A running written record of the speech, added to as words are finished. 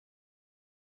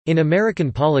In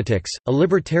American politics, a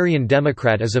Libertarian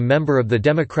Democrat is a member of the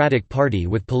Democratic Party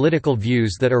with political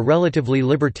views that are relatively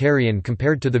libertarian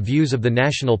compared to the views of the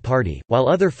National Party, while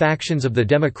other factions of the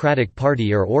Democratic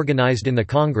Party are organized in the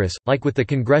Congress, like with the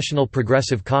Congressional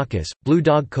Progressive Caucus, Blue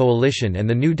Dog Coalition and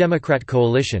the New Democrat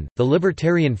Coalition. The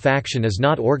Libertarian faction is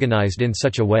not organized in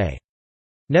such a way.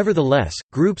 Nevertheless,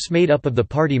 groups made up of the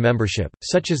party membership,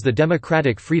 such as the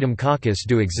Democratic Freedom Caucus,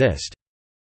 do exist.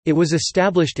 It was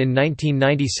established in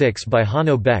 1996 by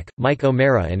Hanno Beck, Mike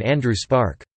O'Mara and Andrew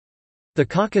Spark. The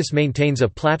caucus maintains a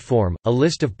platform, a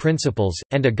list of principles,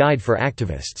 and a guide for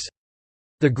activists.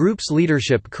 The group's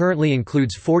leadership currently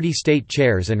includes 40 state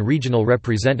chairs and regional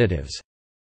representatives.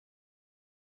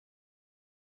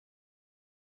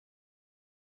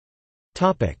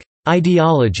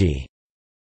 Ideology.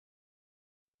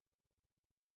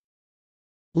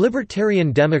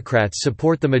 Libertarian Democrats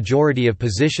support the majority of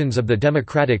positions of the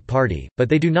Democratic Party, but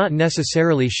they do not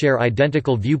necessarily share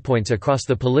identical viewpoints across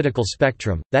the political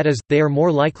spectrum, that is, they are more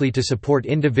likely to support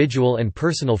individual and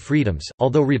personal freedoms,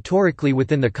 although rhetorically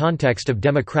within the context of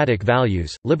democratic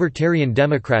values, Libertarian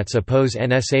Democrats oppose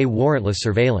NSA warrantless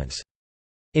surveillance.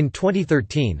 In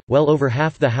 2013, well over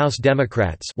half the House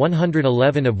Democrats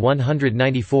 111 of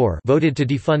 194 voted to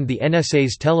defund the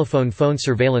NSA's telephone phone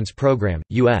surveillance program.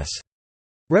 U.S.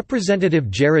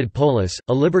 Representative Jared Polis,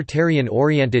 a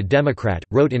libertarian-oriented Democrat,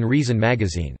 wrote in Reason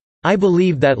magazine, "I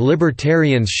believe that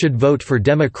libertarians should vote for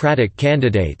Democratic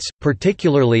candidates,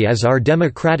 particularly as our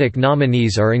Democratic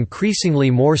nominees are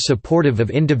increasingly more supportive of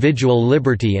individual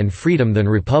liberty and freedom than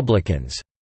Republicans."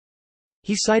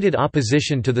 He cited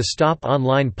opposition to the Stop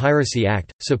Online Piracy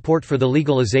Act, support for the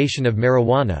legalization of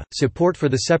marijuana, support for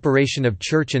the separation of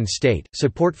church and state,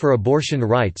 support for abortion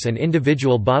rights and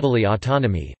individual bodily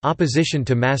autonomy, opposition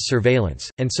to mass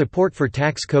surveillance, and support for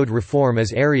tax code reform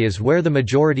as areas where the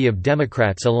majority of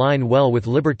Democrats align well with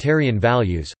libertarian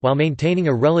values. While maintaining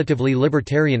a relatively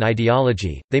libertarian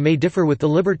ideology, they may differ with the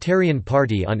Libertarian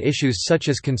Party on issues such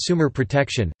as consumer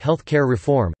protection, health care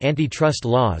reform, antitrust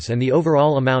laws, and the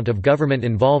overall amount of government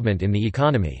involvement in the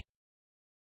economy.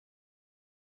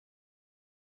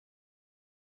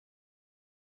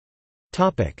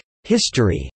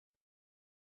 History.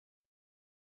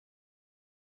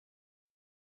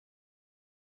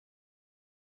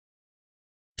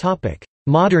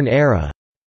 Modern era.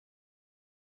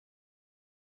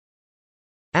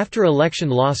 After election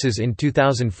losses in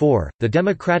 2004, the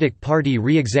Democratic Party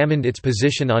re-examined its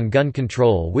position on gun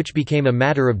control, which became a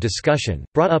matter of discussion,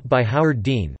 brought up by Howard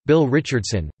Dean, Bill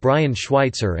Richardson, Brian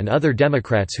Schweitzer and other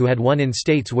Democrats who had won in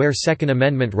states where Second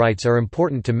Amendment rights are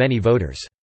important to many voters.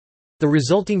 The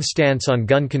resulting stance on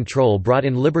gun control brought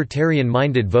in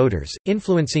libertarian-minded voters,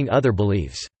 influencing other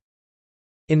beliefs.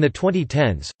 In the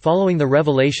 2010s, following the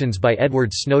revelations by Edward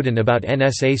Snowden about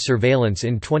NSA surveillance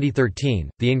in 2013,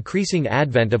 the increasing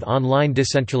advent of online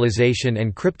decentralization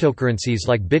and cryptocurrencies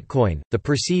like Bitcoin, the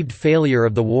perceived failure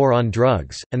of the war on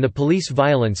drugs, and the police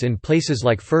violence in places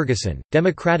like Ferguson,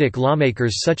 Democratic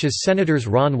lawmakers such as Senators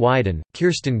Ron Wyden,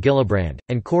 Kirsten Gillibrand,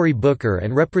 and Cory Booker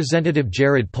and Representative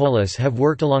Jared Polis have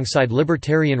worked alongside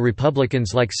libertarian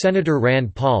Republicans like Senator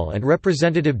Rand Paul and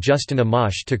Representative Justin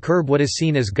Amash to curb what is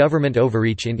seen as government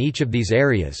overreach in each of these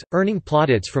areas, earning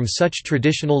plaudits from such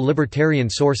traditional libertarian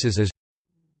sources as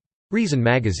Reason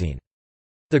magazine.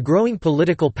 The growing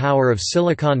political power of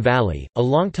Silicon Valley, a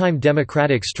longtime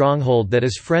Democratic stronghold that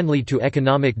is friendly to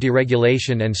economic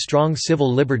deregulation and strong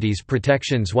civil liberties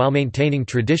protections while maintaining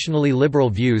traditionally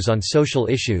liberal views on social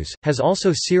issues, has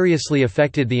also seriously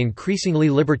affected the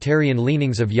increasingly libertarian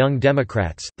leanings of young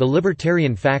Democrats. The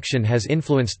Libertarian faction has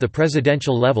influenced the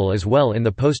presidential level as well in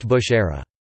the post-Bush era.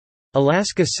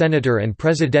 Alaska Senator and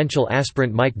presidential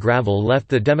aspirant Mike Gravel left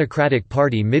the Democratic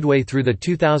Party midway through the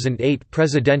 2008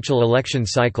 presidential election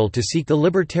cycle to seek the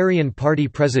Libertarian Party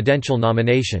presidential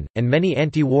nomination, and many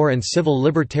anti-war and civil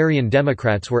libertarian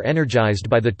Democrats were energized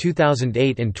by the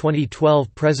 2008 and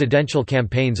 2012 presidential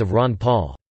campaigns of Ron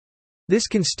Paul. This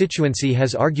constituency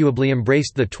has arguably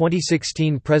embraced the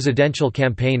 2016 presidential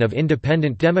campaign of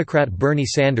independent Democrat Bernie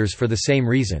Sanders for the same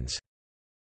reasons.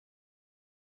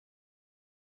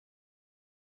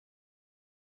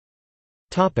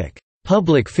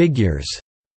 Public figures.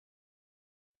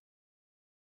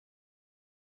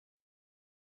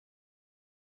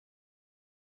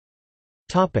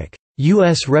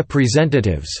 U.S.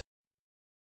 representatives.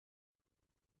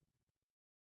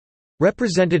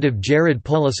 Representative Jared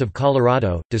Polis of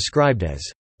Colorado, described as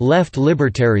left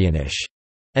libertarianish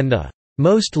and the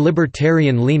most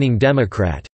libertarian-leaning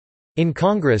Democrat in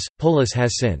Congress. Polis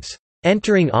has since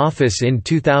entering office in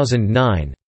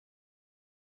 2009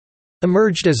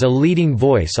 emerged as a leading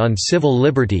voice on civil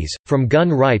liberties, from gun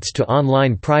rights to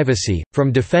online privacy,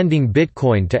 from defending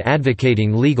Bitcoin to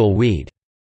advocating legal weed."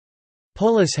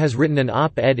 Polis has written an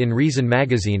op-ed in Reason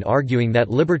magazine arguing that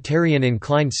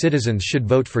libertarian-inclined citizens should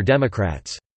vote for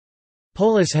Democrats.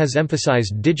 Polis has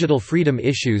emphasized digital freedom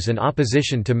issues and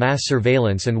opposition to mass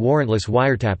surveillance and warrantless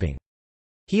wiretapping.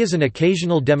 He is an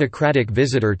occasional Democratic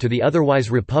visitor to the otherwise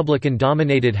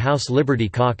Republican-dominated House Liberty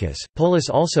Caucus. Polis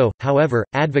also, however,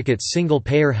 advocates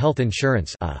single-payer health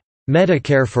insurance, a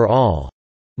Medicare for all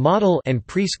model, and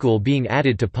preschool being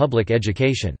added to public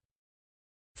education.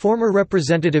 Former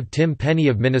Representative Tim Penny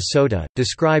of Minnesota,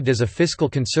 described as a fiscal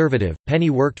conservative, Penny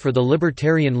worked for the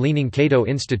libertarian-leaning Cato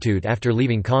Institute after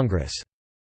leaving Congress.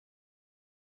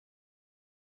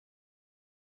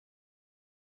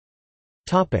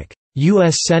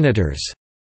 U.S. Senators.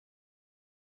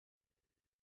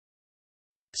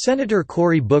 Senator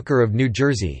Cory Booker of New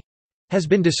Jersey has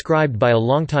been described by a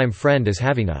longtime friend as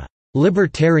having a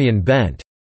libertarian bent.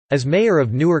 As mayor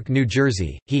of Newark, New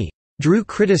Jersey, he drew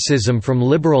criticism from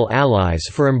liberal allies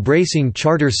for embracing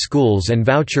charter schools and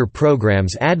voucher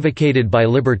programs advocated by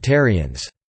libertarians.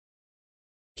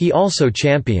 He also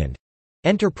championed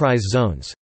enterprise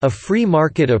zones, a free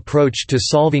market approach to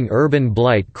solving urban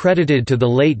blight credited to the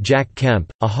late Jack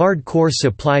Kemp, a hardcore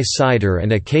supply-sider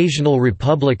and occasional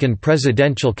Republican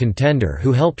presidential contender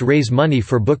who helped raise money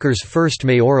for Booker's first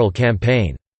mayoral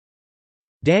campaign.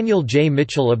 Daniel J.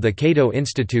 Mitchell of the Cato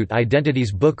Institute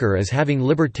identifies Booker as having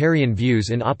libertarian views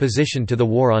in opposition to the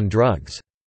war on drugs.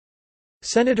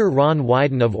 Senator Ron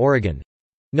Wyden of Oregon,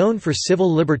 known for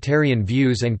civil libertarian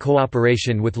views and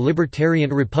cooperation with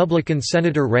Libertarian Republican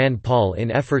Senator Rand Paul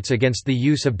in efforts against the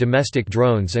use of domestic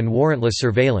drones and warrantless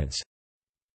surveillance.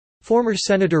 Former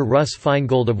Senator Russ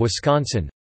Feingold of Wisconsin,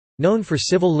 known for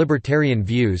civil libertarian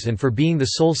views and for being the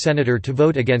sole senator to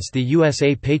vote against the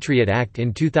USA Patriot Act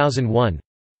in 2001.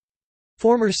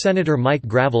 Former Senator Mike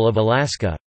Gravel of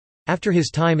Alaska. After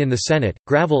his time in the Senate,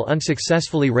 Gravel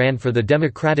unsuccessfully ran for the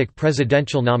Democratic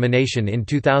presidential nomination in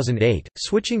 2008,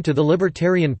 switching to the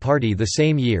Libertarian Party the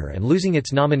same year and losing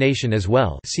its nomination as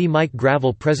well. See Mike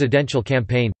Gravel Presidential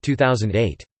Campaign,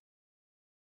 2008.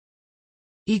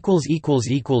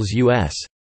 U.S.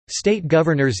 State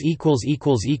governors.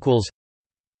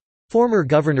 Former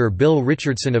Governor Bill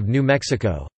Richardson of New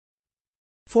Mexico.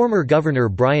 Former Governor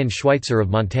Brian Schweitzer of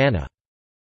Montana.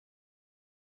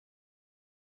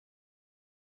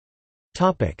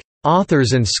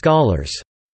 Authors and scholars.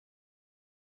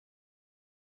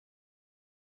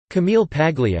 Camille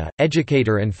Paglia,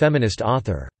 educator and feminist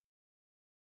author.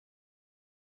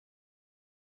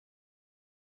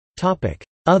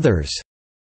 Others.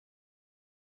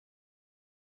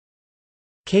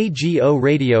 KGO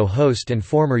radio host and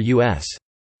former U.S.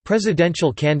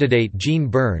 presidential candidate Gene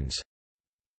Burns.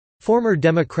 Former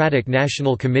Democratic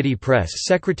National Committee Press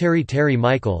Secretary Terry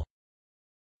Michael.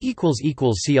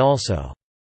 See also